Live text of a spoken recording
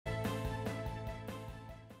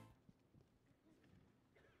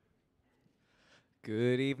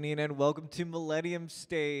Good evening and welcome to Millennium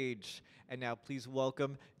Stage. And now please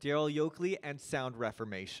welcome Darryl Yokley and Sound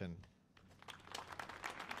Reformation.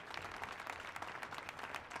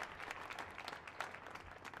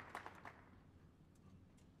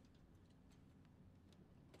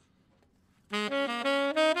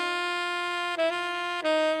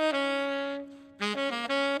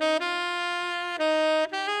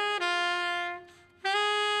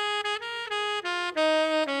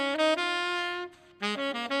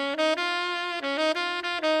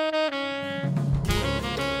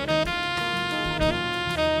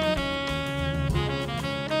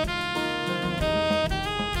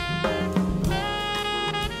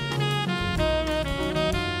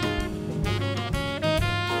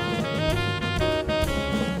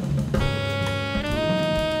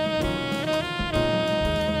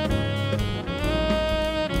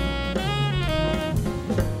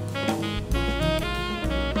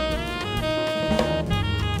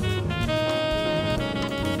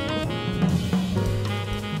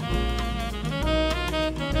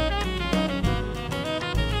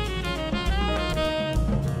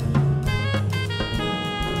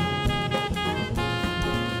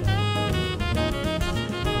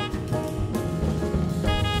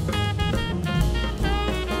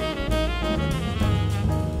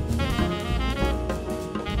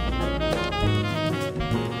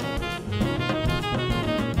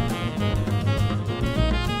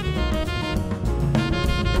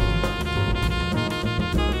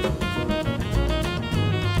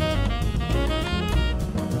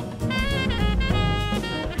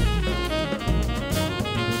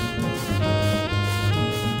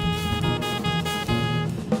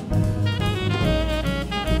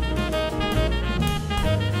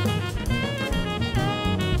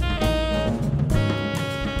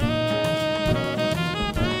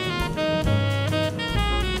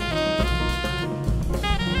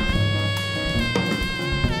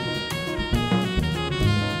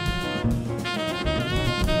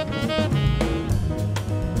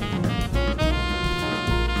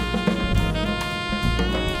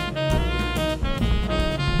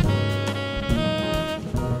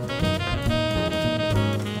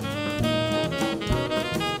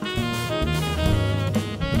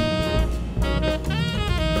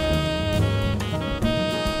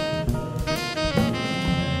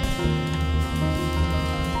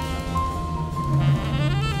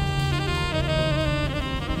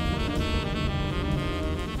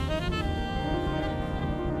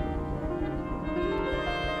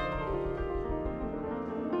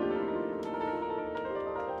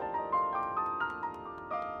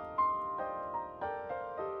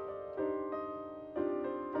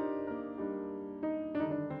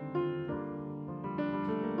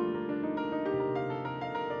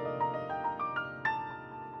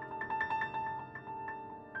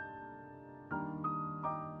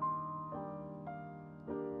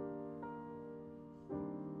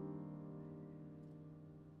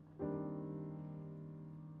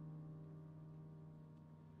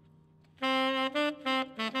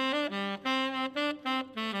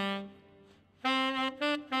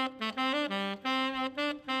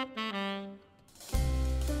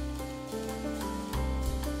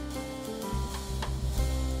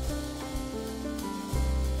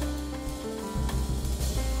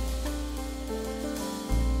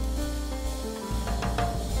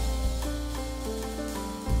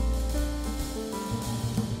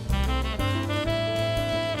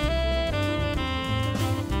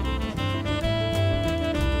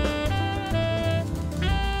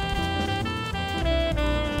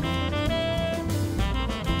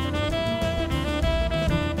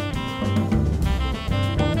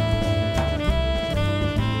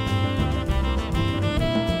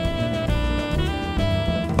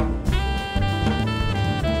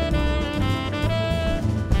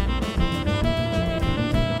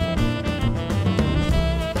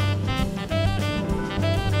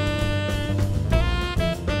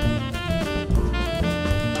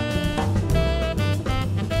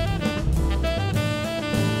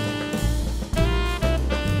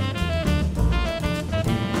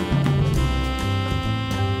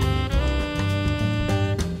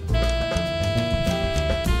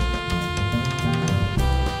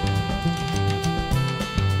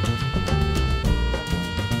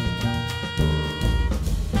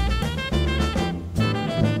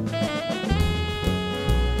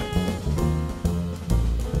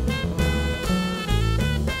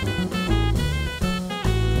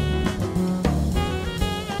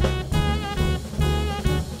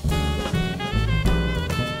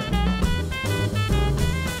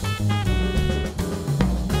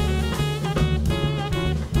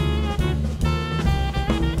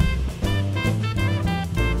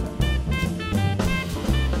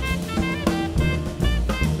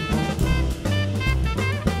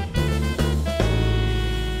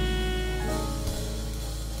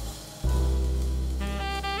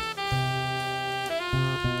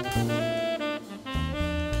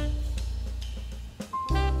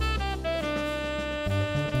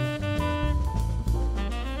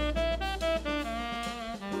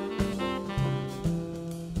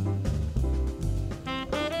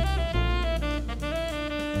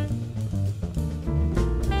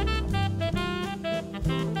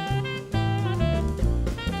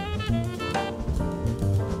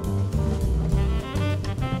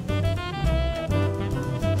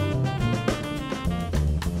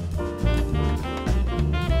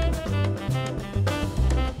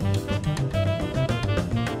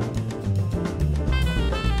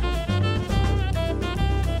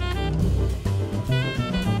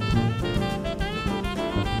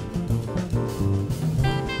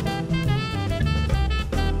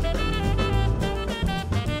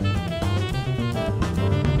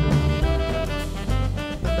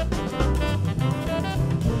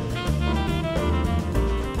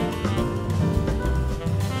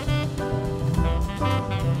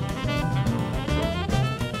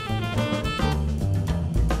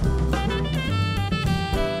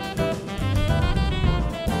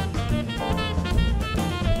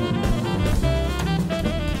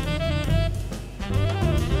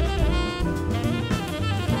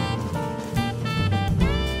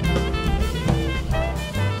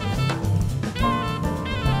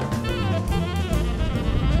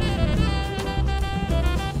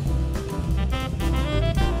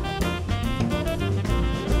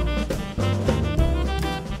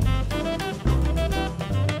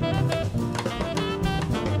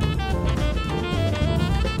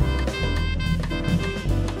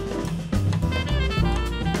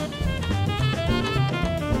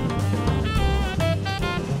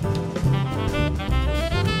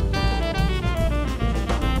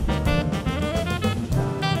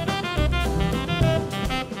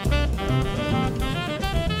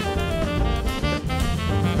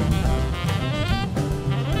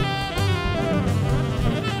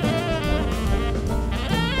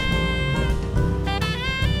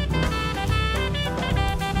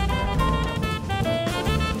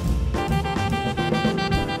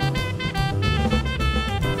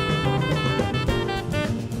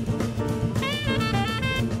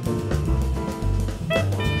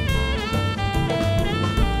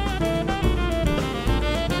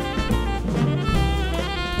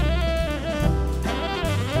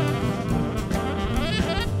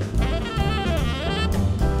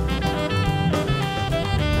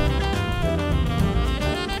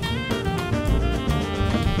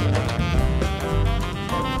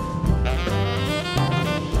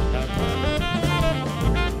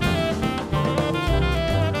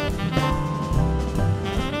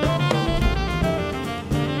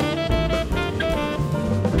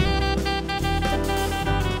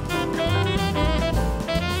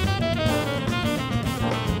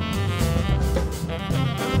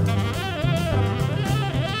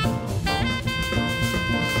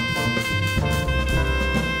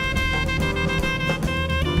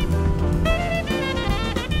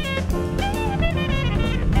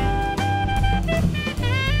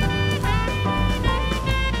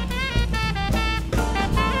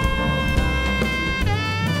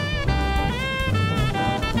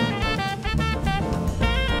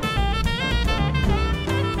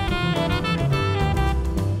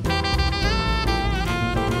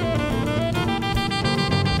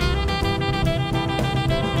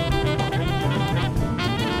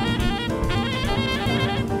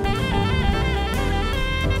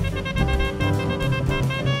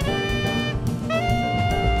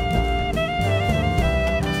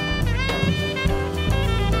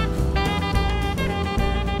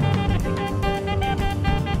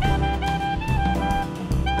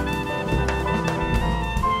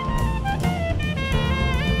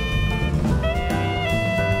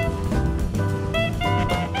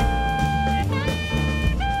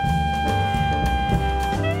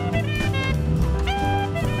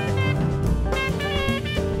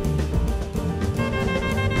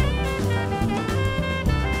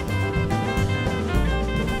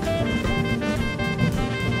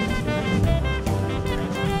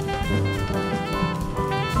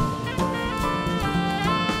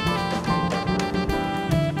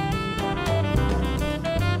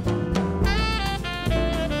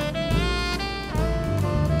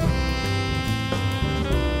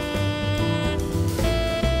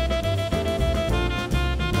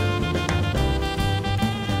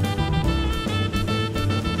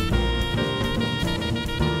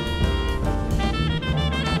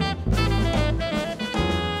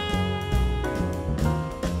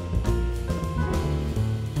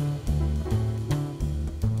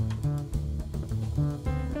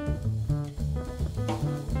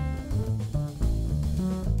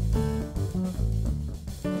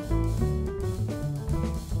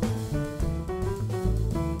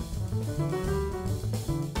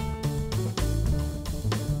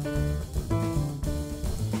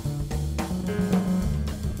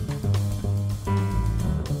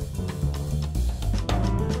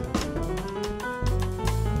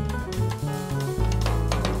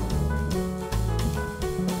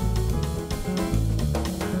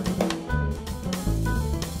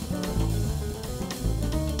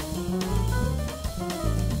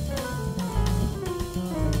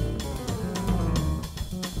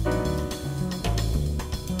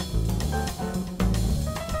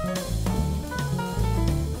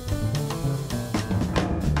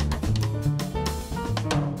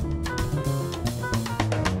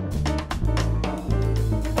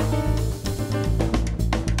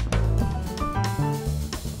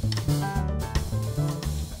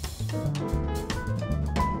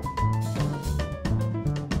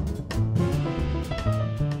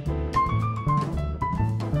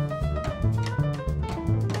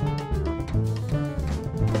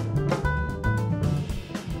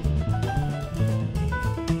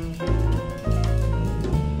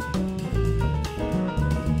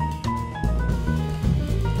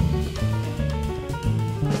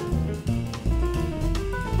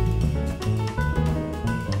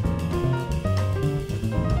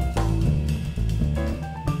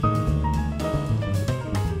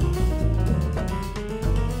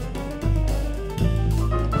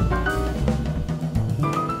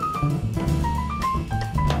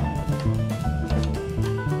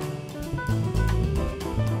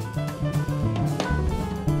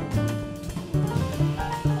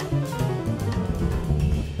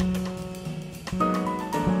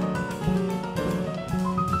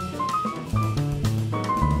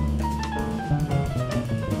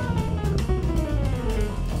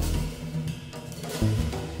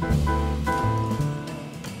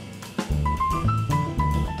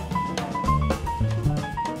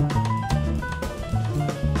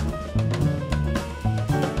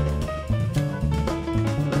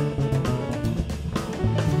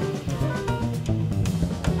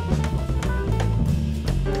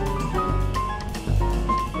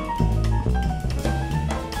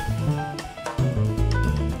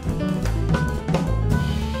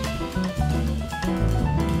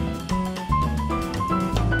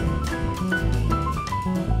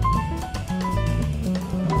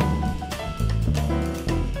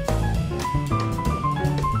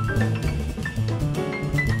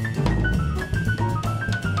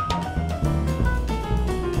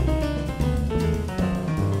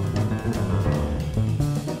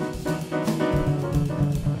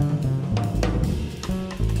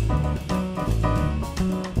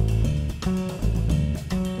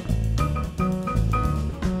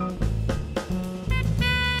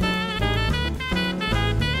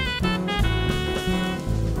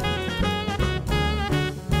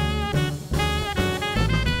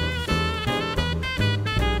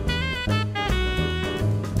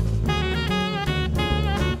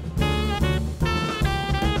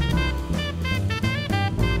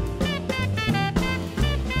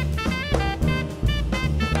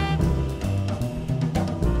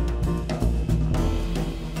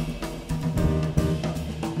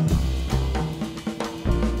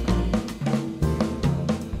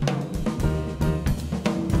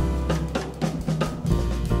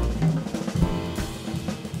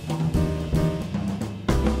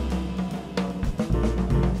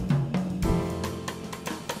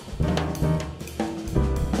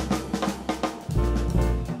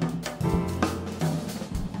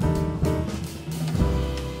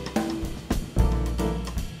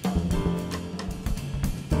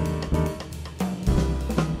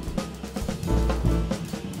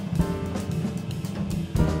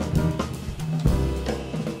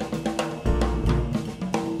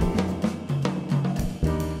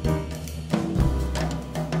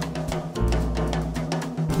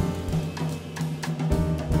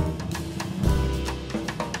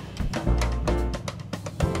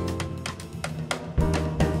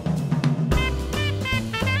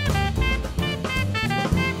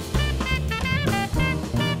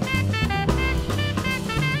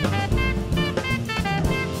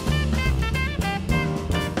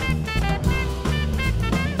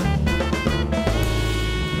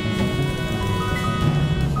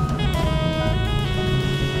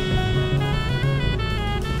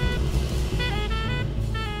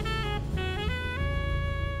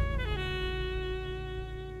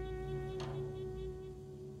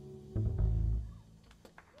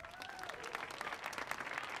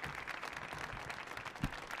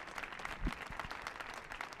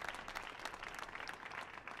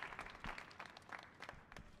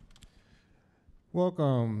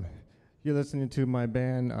 Welcome. You're listening to my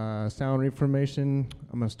band, Sound Reformation.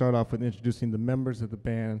 I'm going to start off with introducing the members of the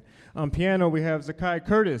band. On piano, we have Zakai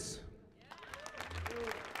Curtis.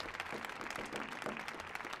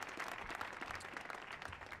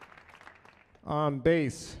 On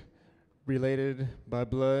bass, related by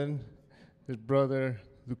blood, his brother,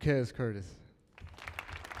 Luquez Curtis.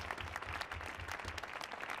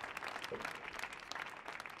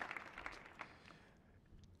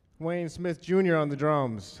 Wayne Smith Jr. on the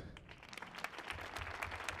drums.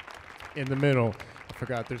 In the middle, I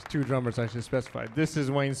forgot there's two drummers I should specify. This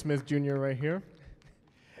is Wayne Smith Jr. right here.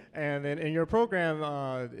 And then in your program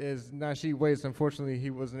is Nashi Waits. Unfortunately,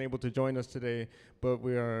 he wasn't able to join us today, but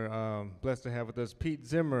we are blessed to have with us Pete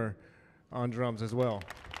Zimmer on drums as well.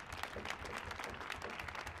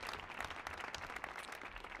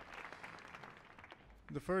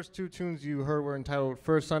 The first two tunes you heard were entitled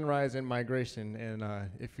First Sunrise and Migration, and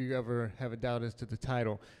if you ever have a doubt as to the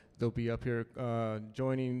title, they'll be up here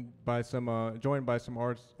joined by some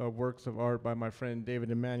works of art by my friend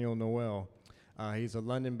David Emmanuel Noel. He's a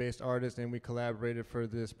London-based artist, and we collaborated for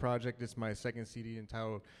this project. It's my second CD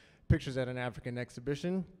entitled Pictures at an African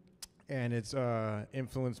Exhibition, and it's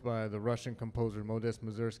influenced by the Russian composer Modest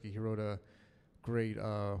Mussorgsky. He wrote a great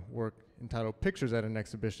work entitled Pictures at an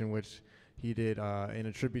Exhibition, which he did in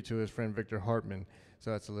a tribute to his friend Victor Hartman. So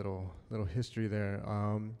that's a little history there.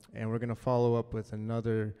 And we're going to follow up with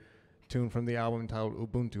another tune from the album entitled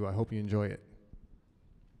Ubuntu. I hope you enjoy it.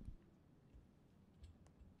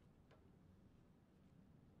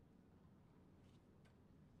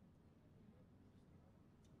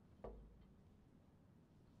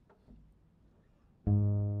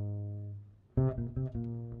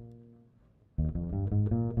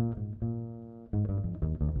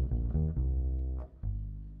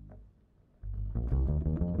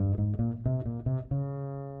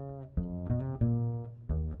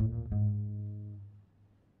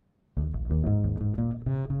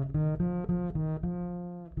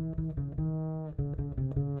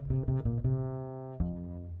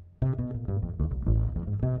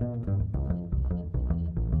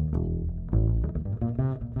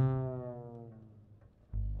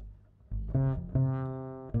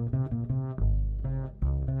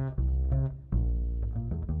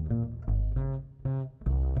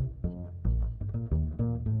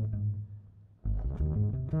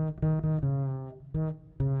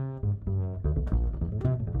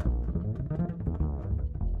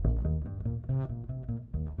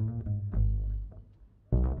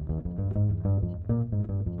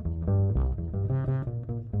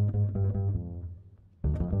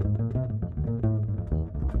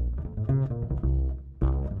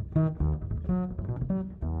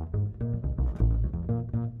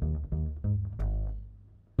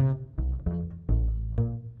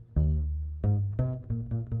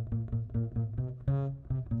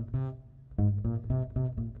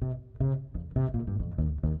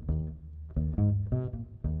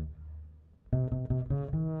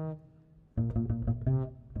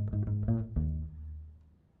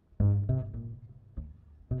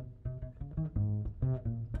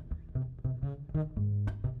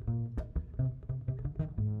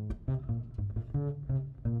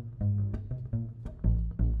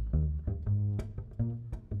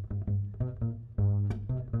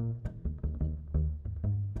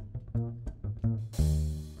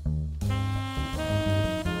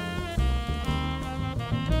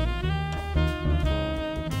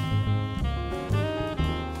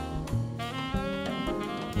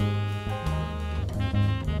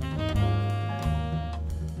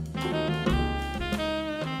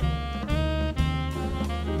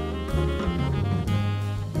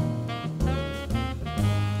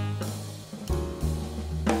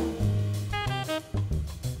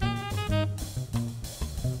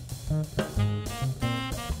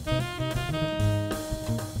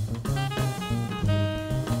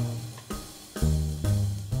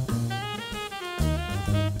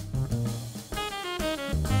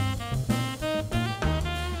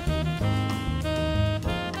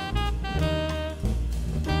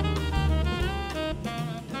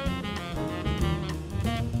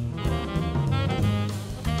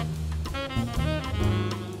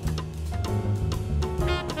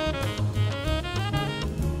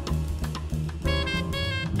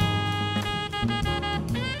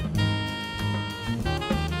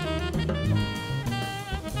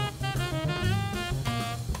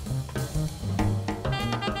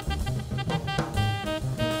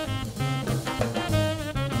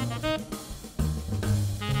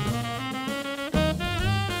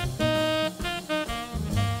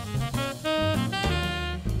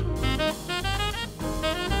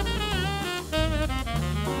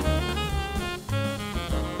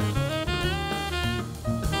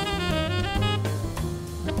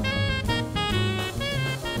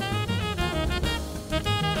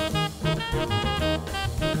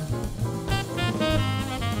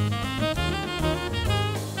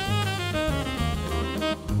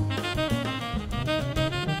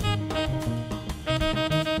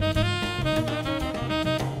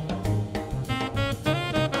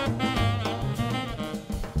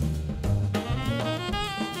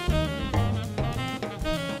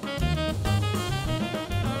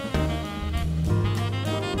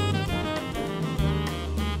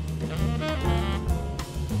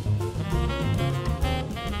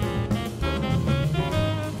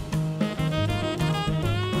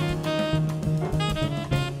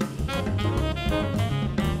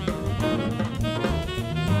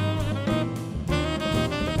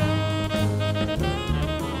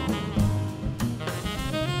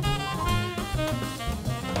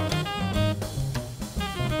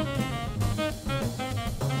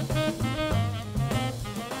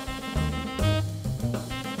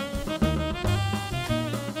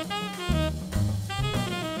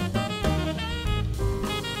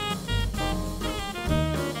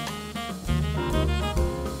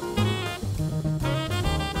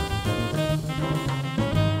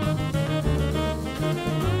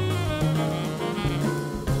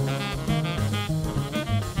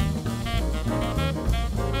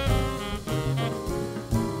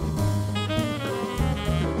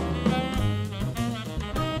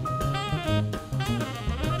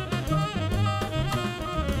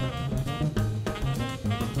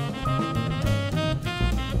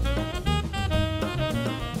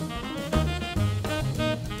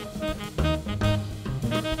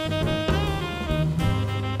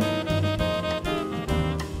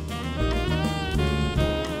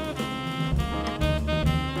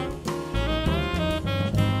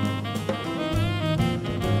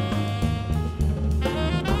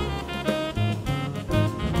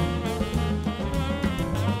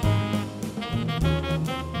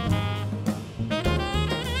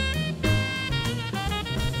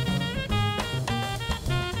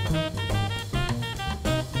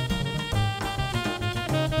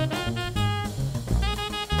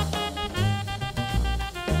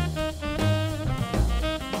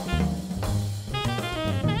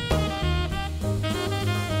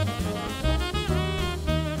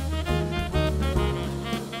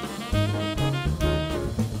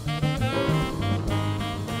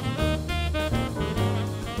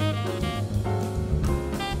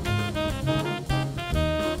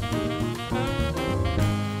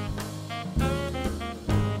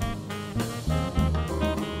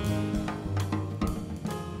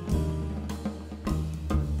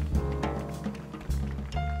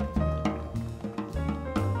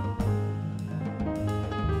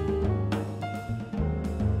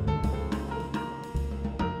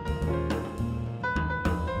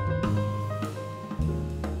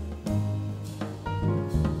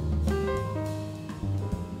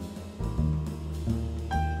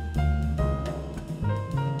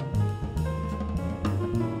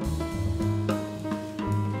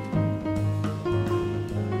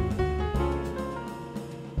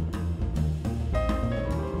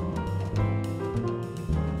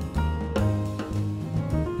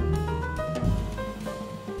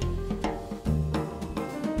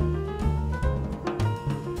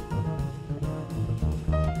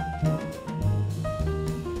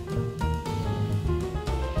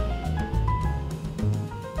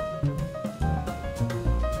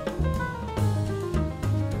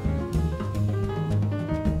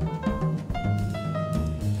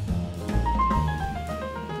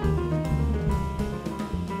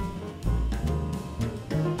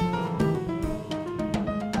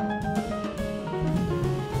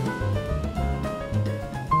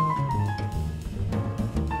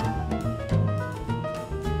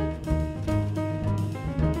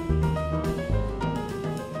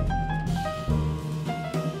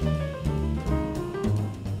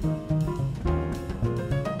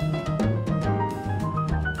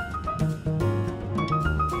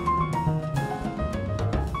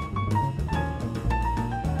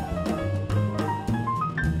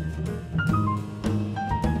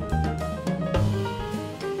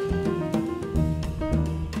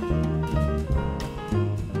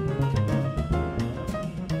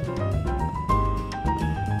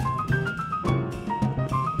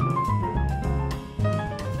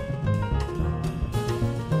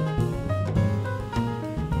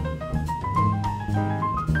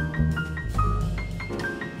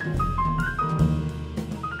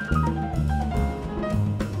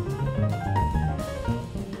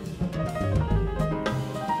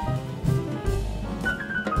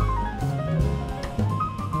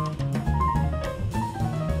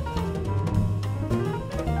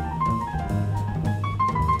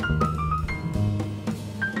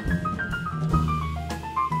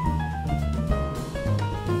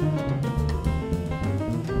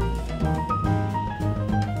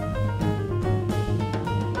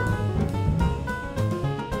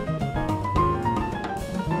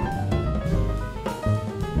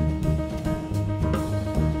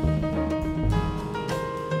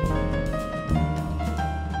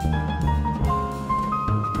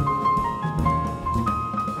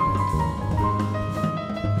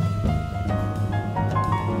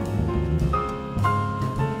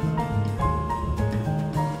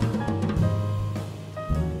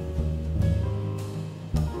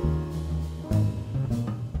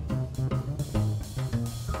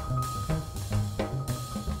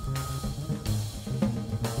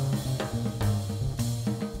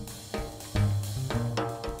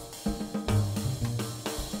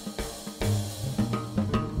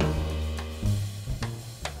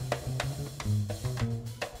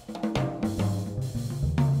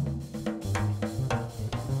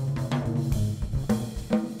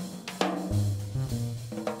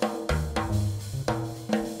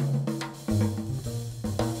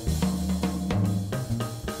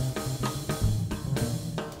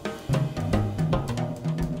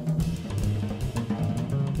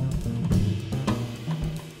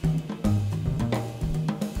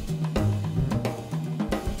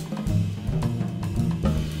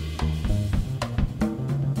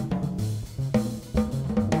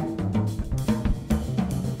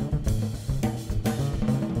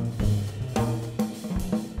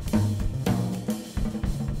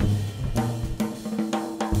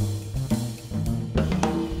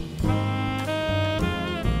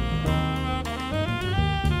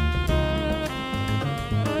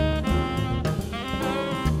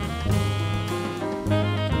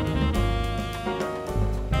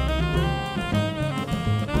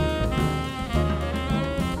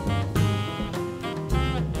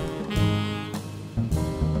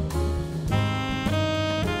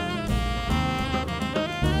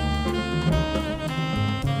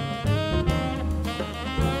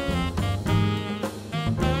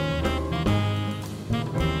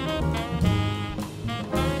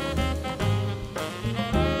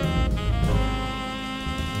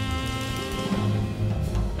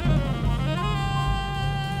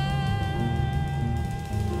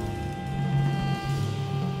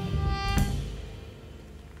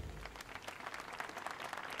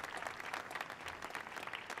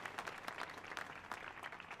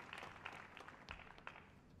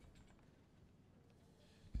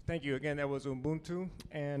 Thank you. Again, that was Ubuntu.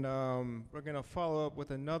 And we're going to follow up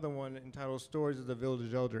with another one entitled Stories of the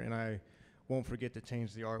Village Elder. And I won't forget to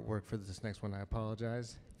change the artwork for this next one. I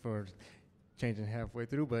apologize for changing halfway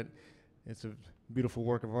through, but it's a beautiful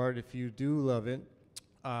work of art. If you do love it,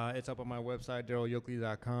 it's up on my website,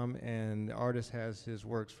 DarrylYokley.com, and the artist has his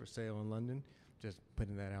works for sale in London. Just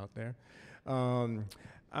putting that out there.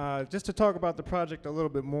 Just to talk about the project a little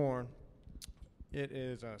bit more, it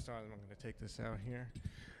is, sorry, I'm going to take this out here.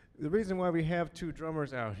 The reason why we have two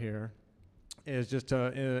drummers out here is just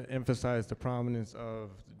to emphasize the prominence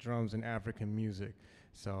of the drums in African music.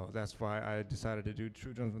 So that's why I decided to do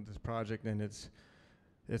true drums with this project, and it's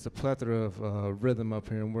a plethora of rhythm up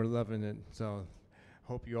here, and we're loving it. So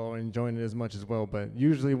hope you all are enjoying it as much as well. But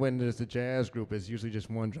usually when there's a jazz group, it's usually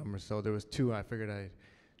just one drummer. So there was two. I figured I'd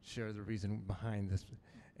share the reason behind this.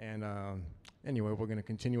 And anyway, we're going to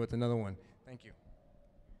continue with another one. Thank you.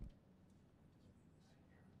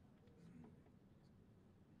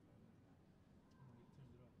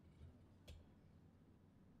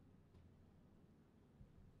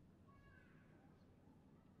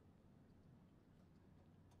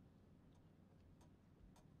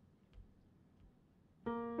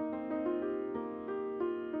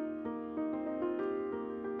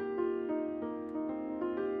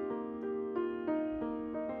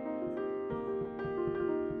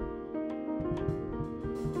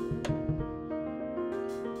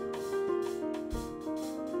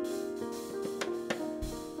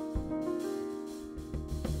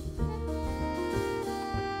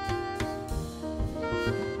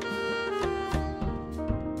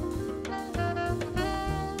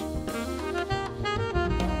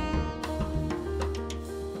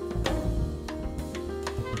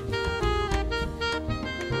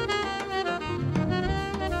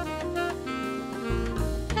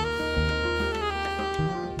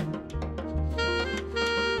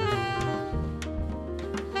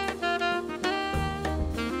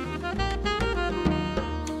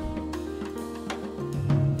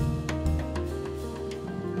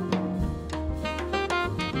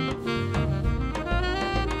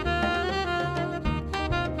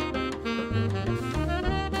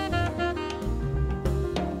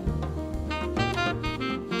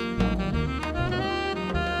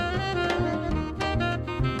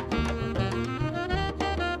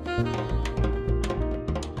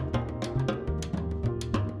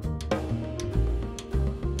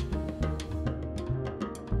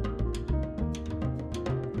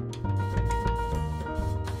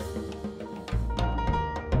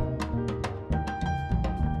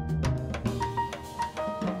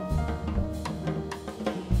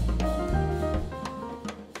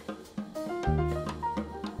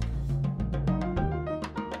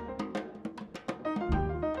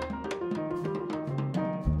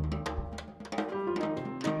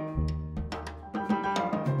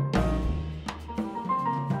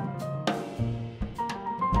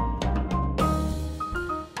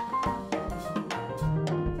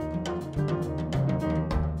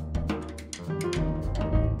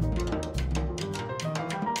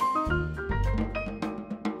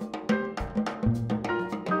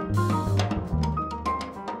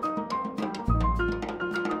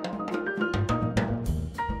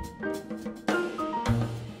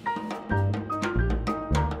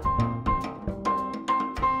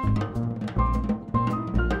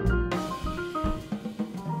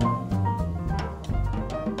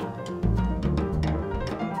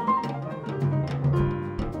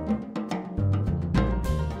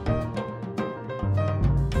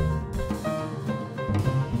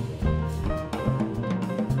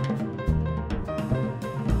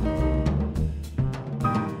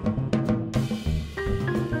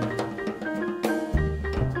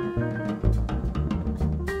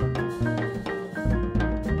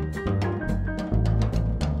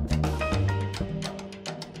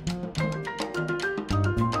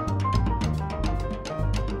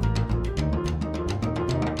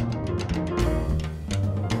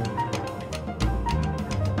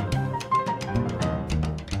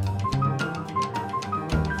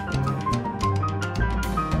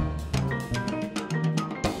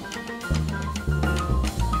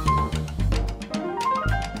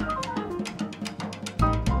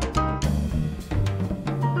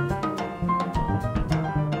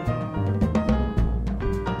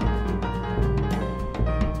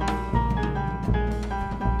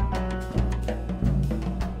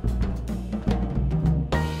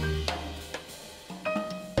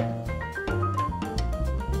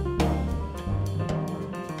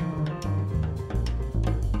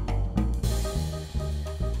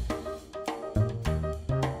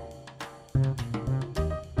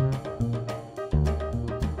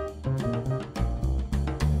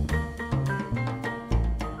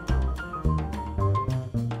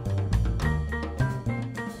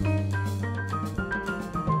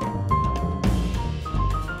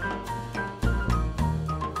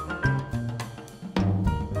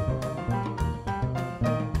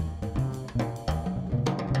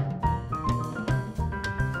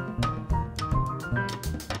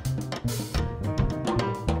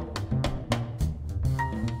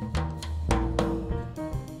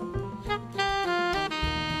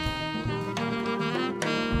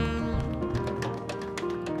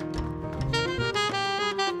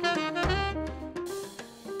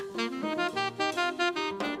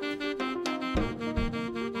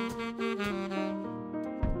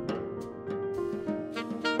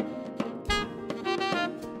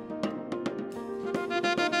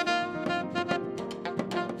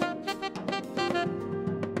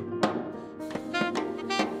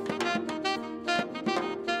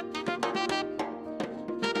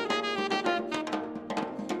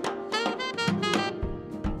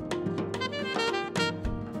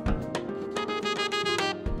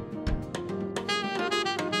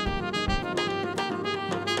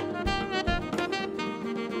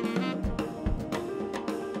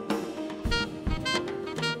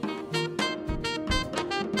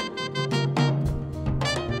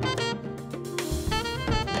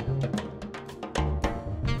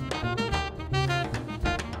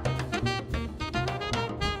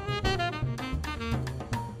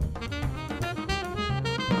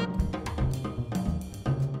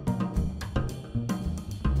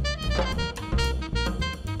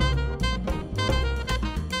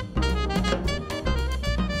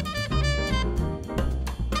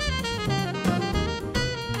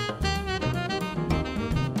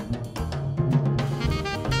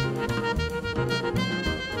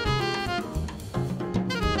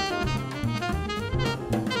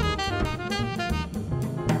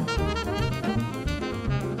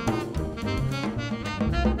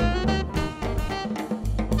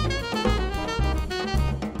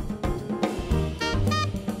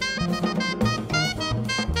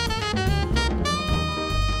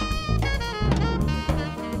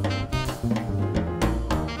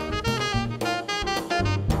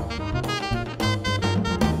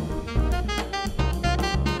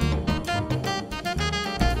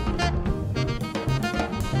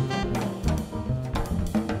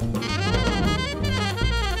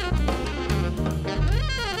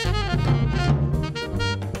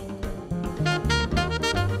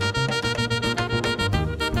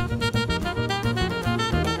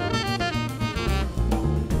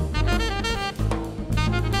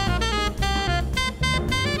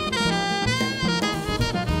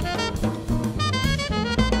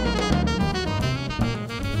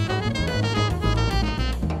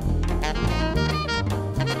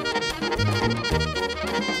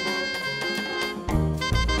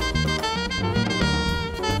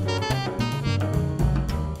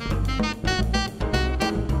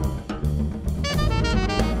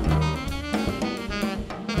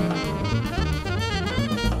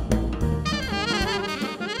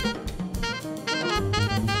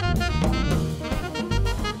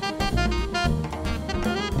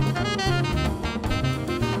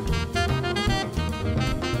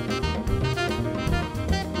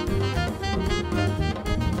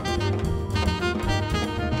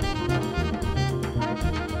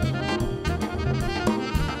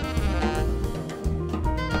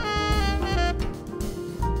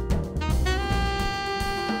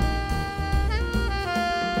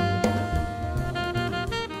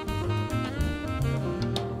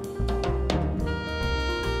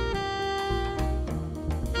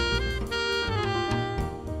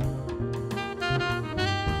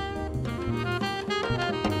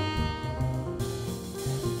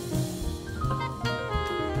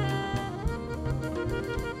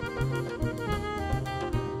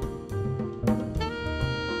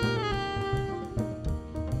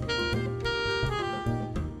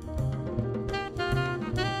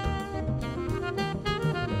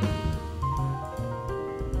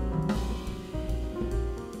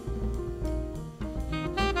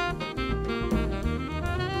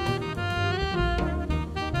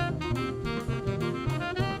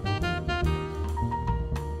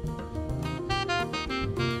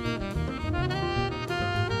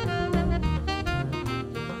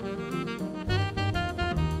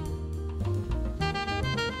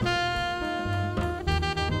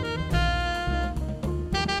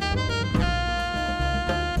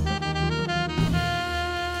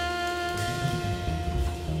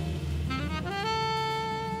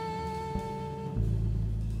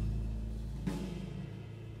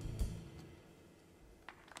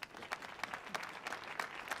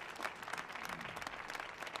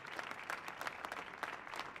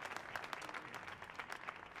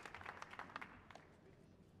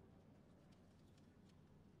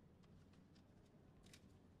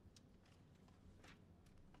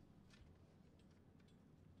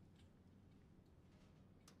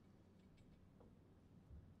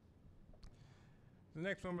 The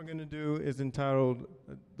next one we're going to do is entitled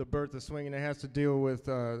The Birth of Swing, and it has to deal with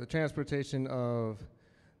the transportation of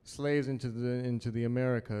slaves into the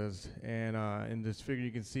Americas. And in this figure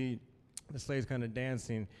you can see the slaves kind of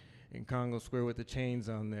dancing in Congo Square with the chains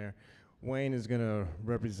on there. Wayne is going to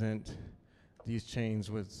represent these chains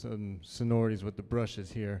with some sonorities with the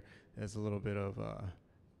brushes here. There's a little bit of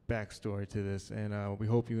backstory to this, and we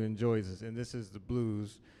hope you enjoy this. And this is the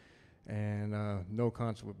blues, and no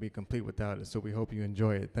concert would be complete without it, so we hope you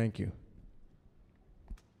enjoy it. Thank you.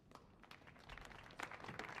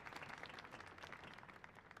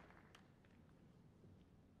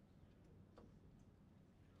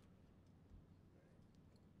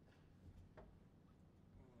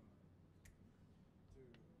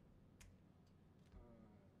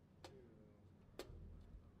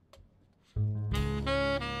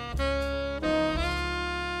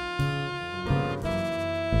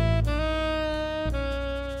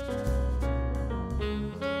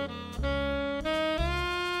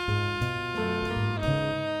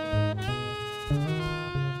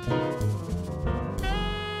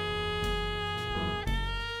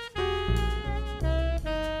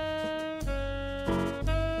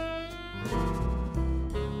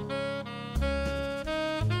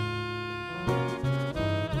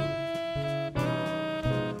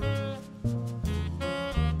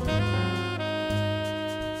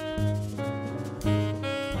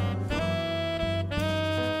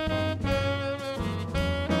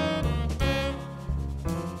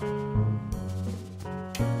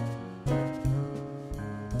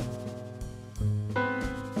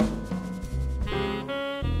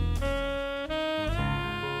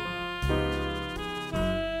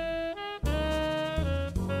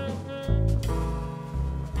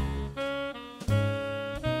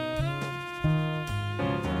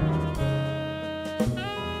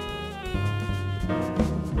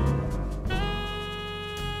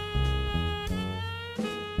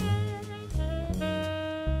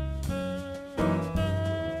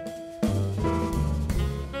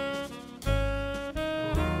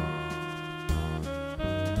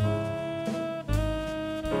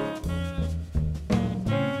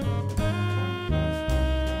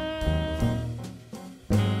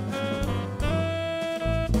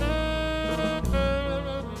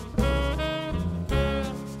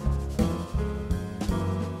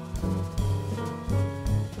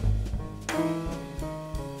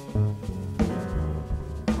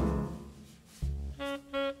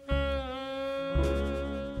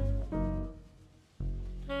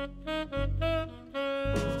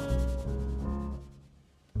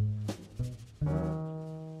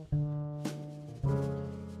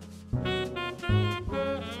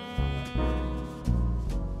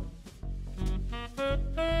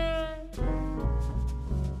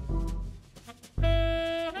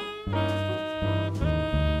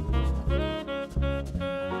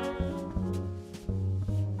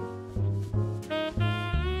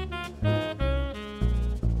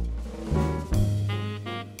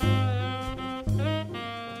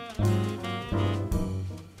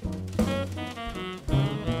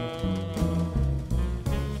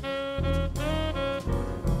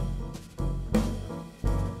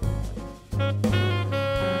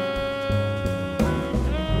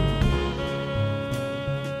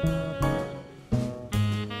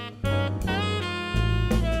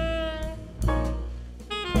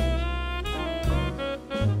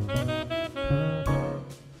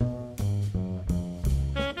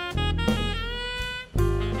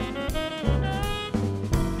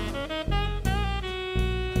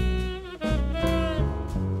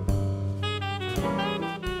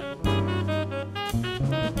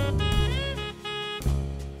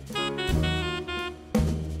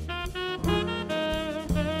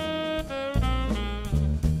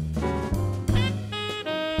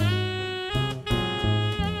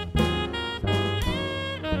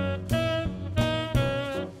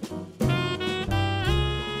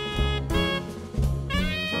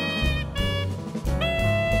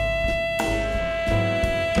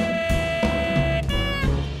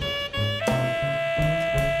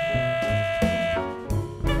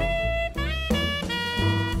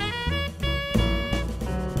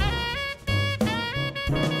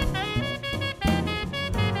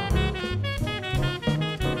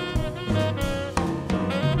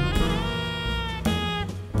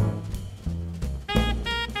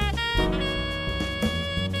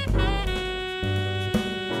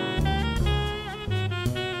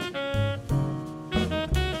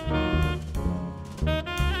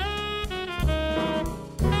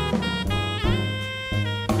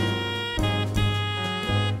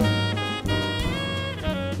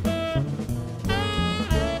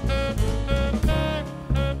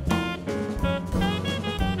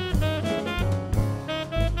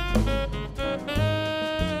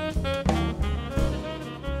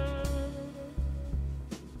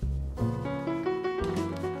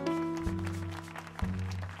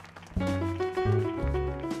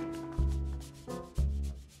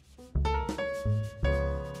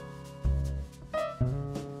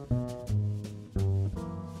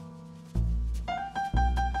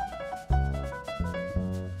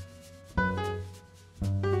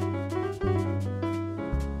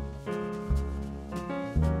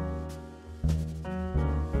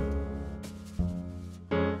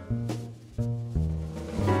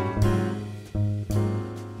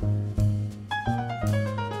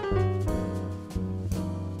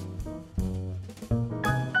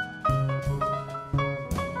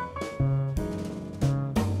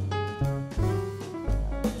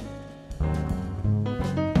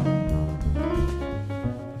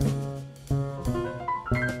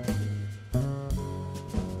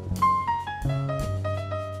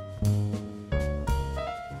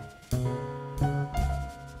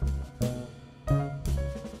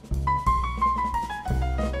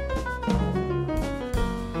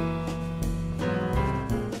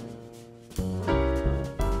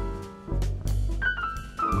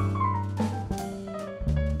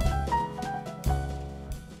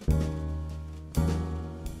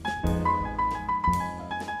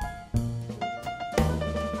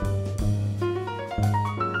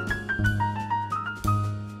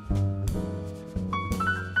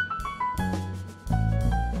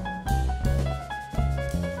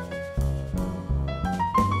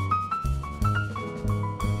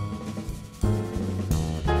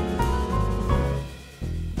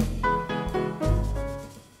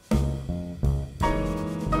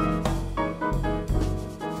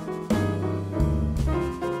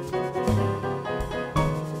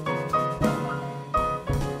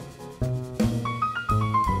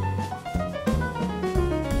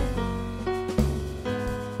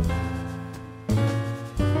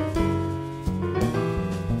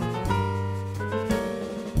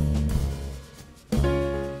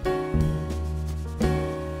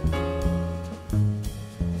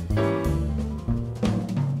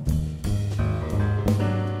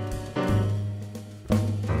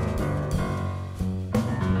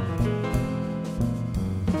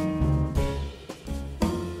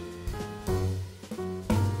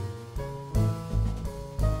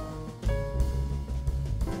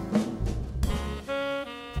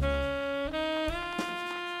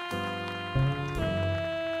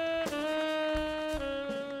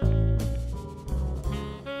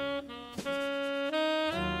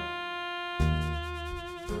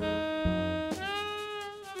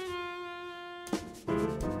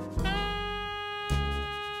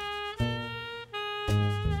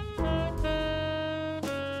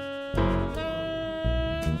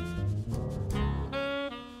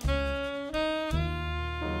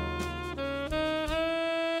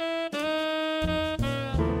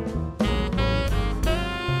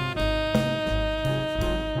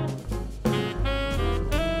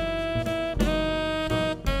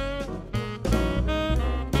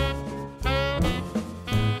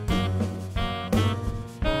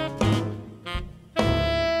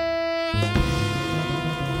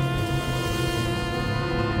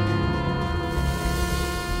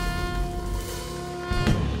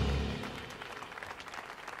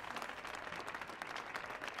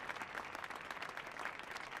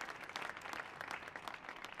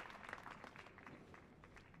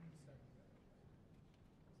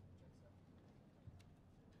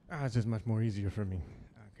 It's just much more easier for me.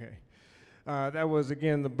 Okay. That was,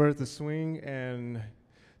 again, The Birth of Swing, and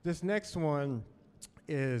this next one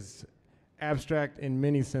is abstract in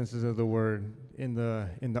many senses of the word. In the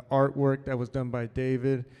artwork that was done by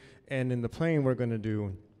David, and in the playing we're going to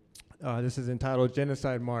do, this is entitled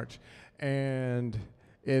Genocide March, and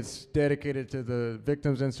it's dedicated to the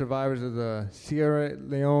victims and survivors of the Sierra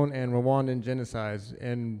Leone and Rwandan genocides,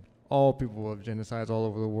 and all people of genocides all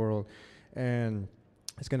over the world. And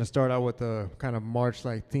it's going to start out with a kind of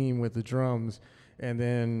march-like theme with the drums, and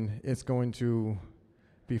then it's going to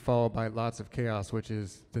be followed by lots of chaos, which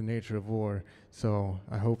is the nature of war. So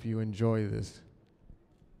I hope you enjoy this.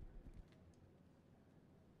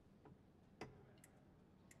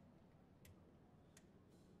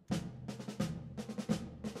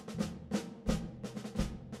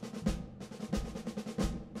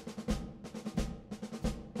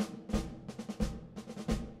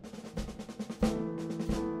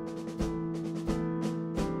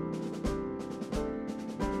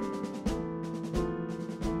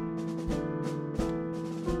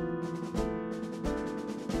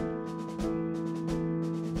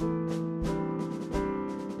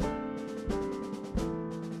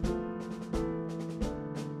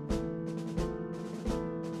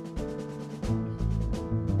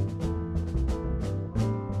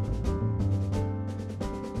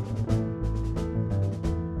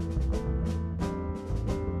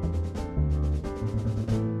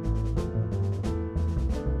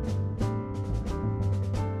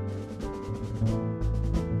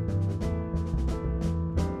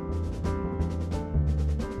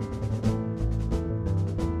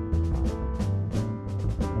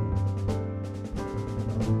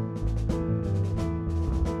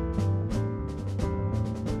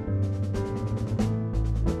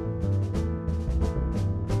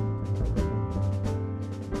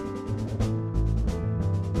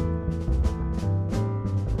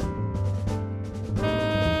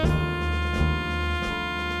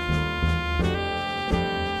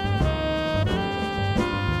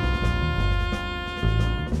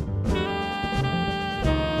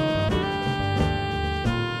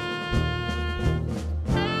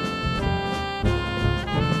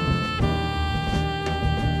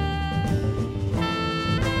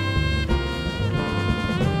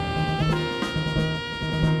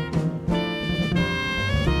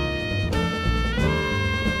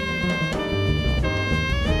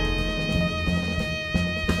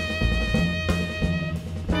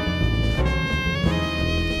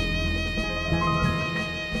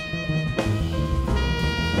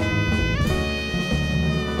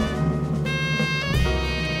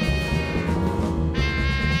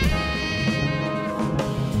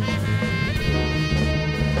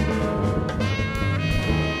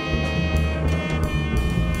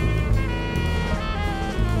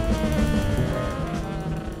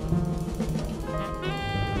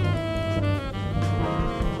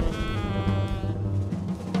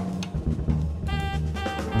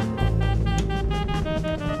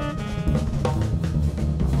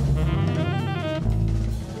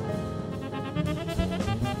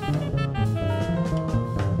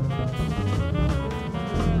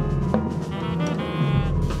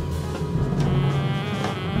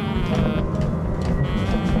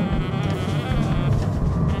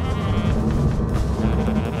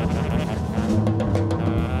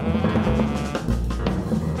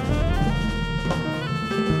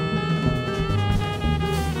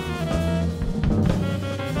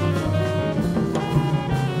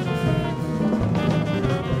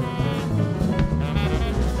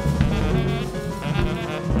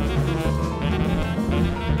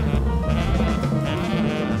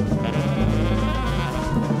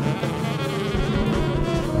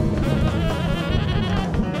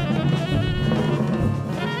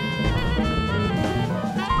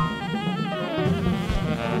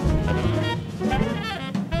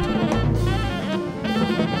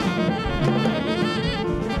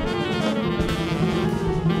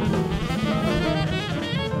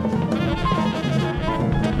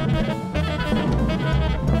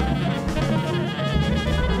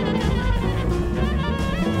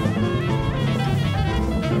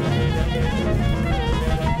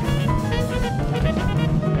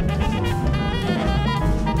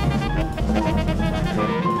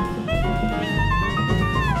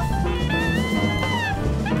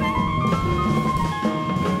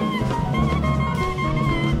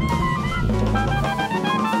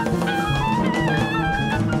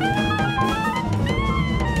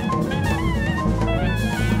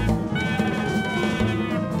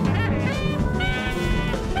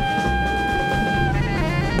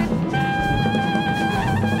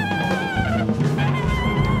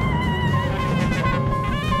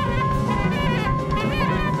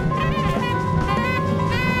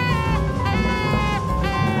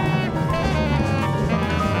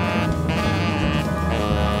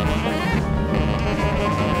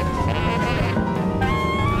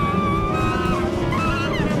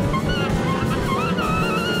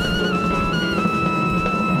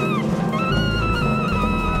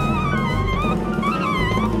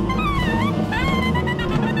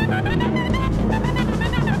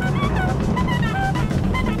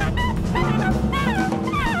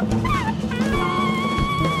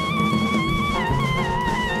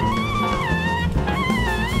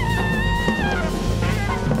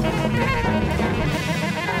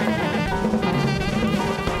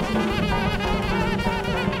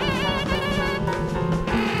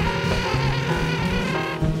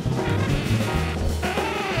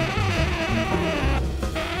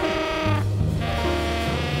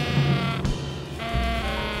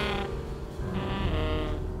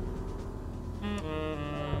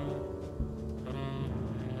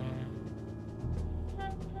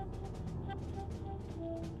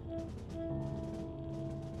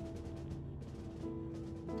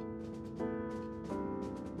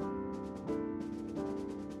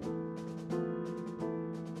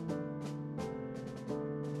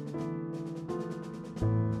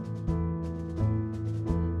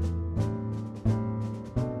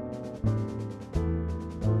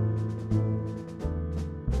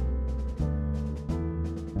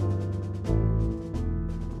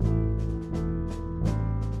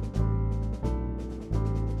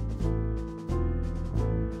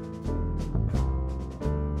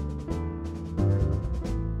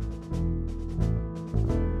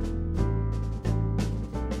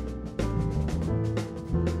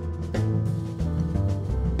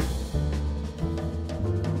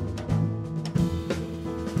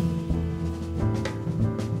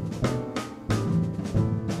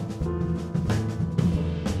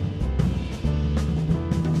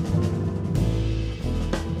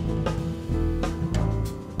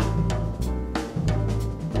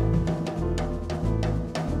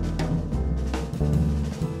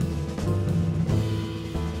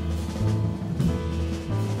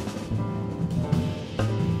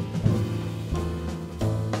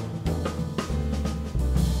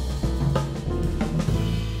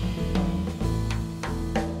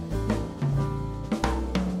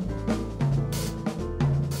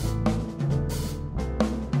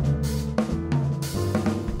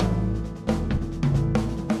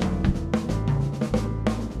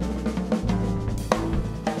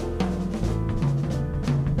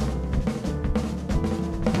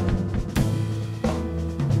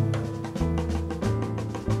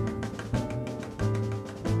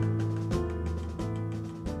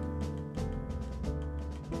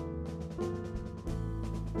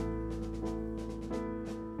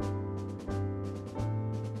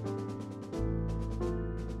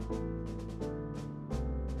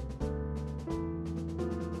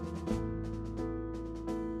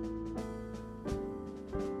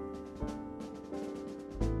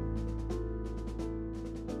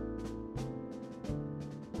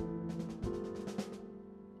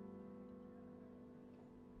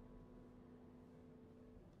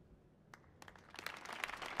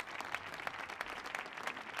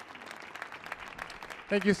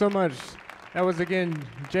 Thank you so much. That was, again,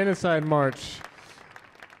 Genocide March.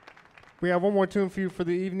 We have one more tune for you for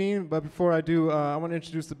the evening, but before I do, I want to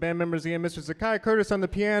introduce the band members again. Mr. Zakai Curtis on the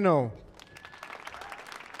piano.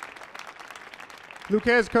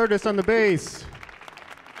 Lucas Curtis on the bass.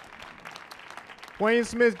 Wayne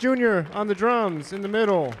Smith Jr. on the drums in the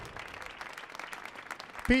middle.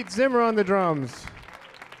 Pete Zimmer on the drums.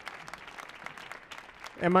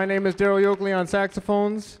 And my name is Darryl Yokley on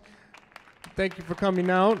saxophones. Thank you for coming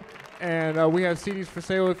out. And we have CDs for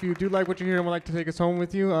sale. If you do like what you hear and would like to take us home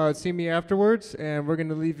with you, see me afterwards. And we're going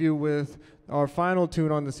to leave you with our final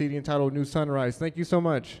tune on the CD entitled New Sunrise. Thank you so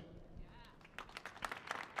much.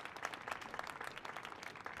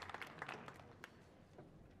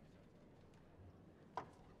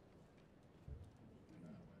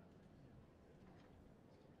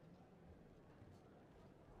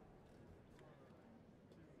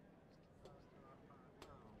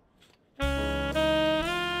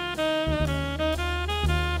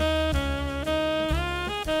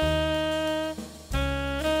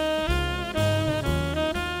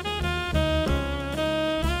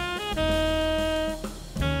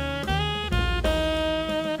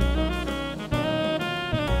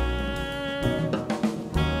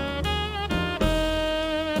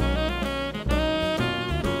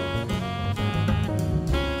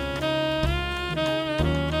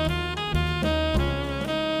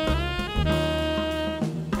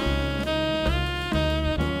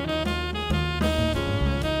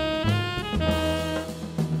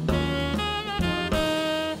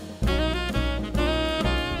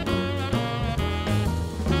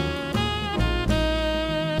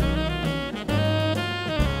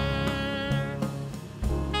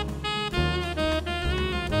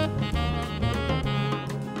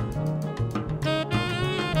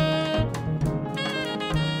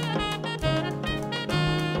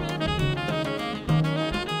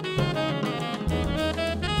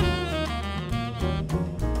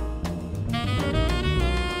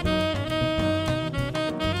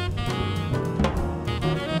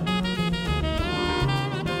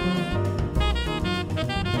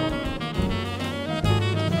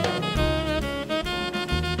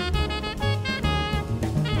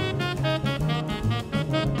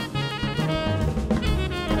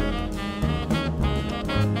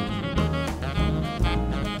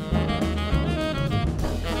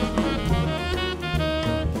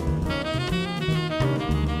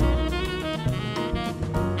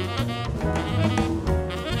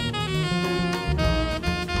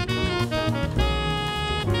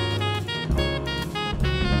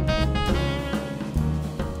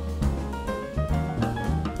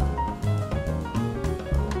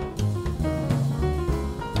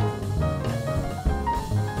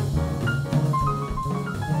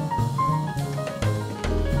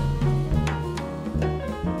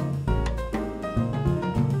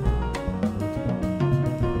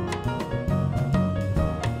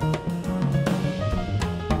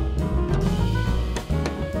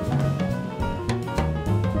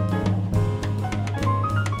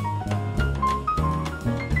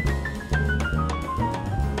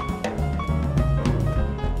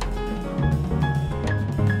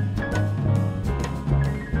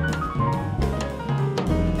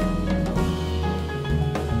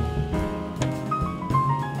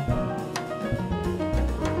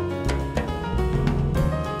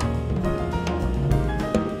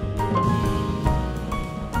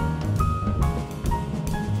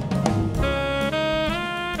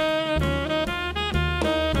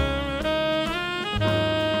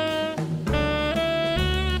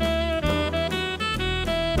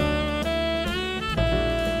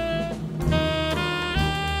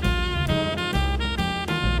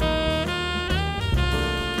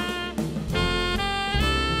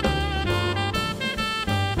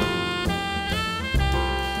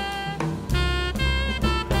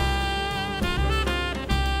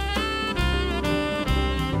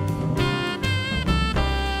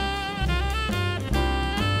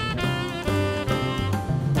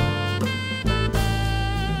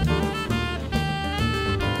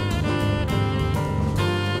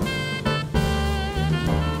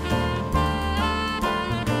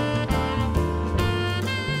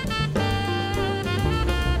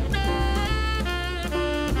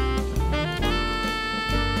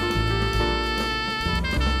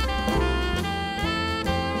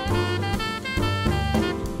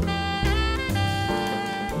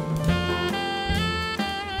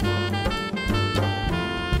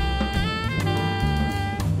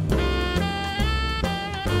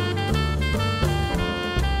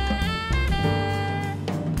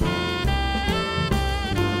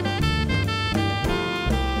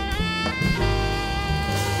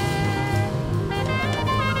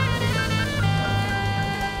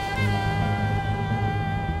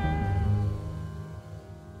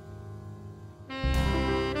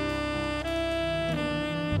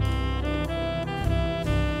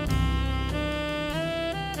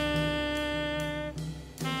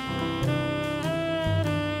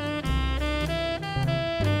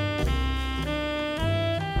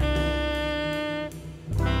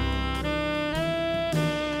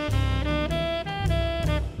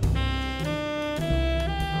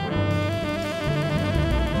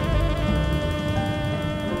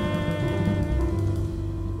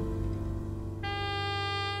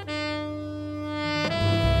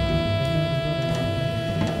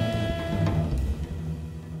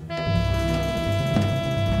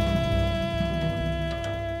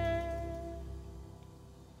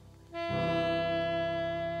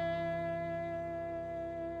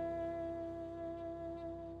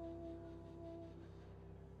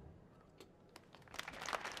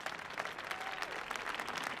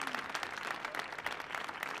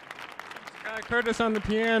 Got Curtis on the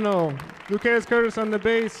piano, Lucas Curtis on the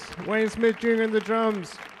bass, Wayne Smith Jr. on the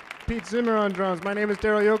drums, Pete Zimmer on drums. My name is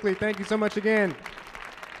Darryl Yokley. Thank you so much again.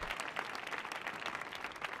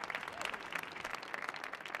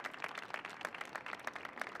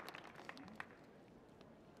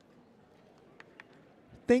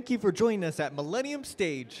 Thank you for joining us at Millennium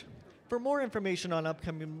Stage. For more information on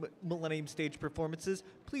upcoming Millennium Stage performances,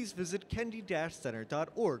 please visit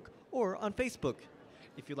kendi-center.org or on Facebook.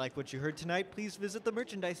 If you like what you heard tonight, please visit the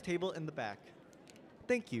merchandise table in the back.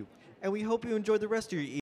 Thank you, and we hope you enjoy the rest of your evening.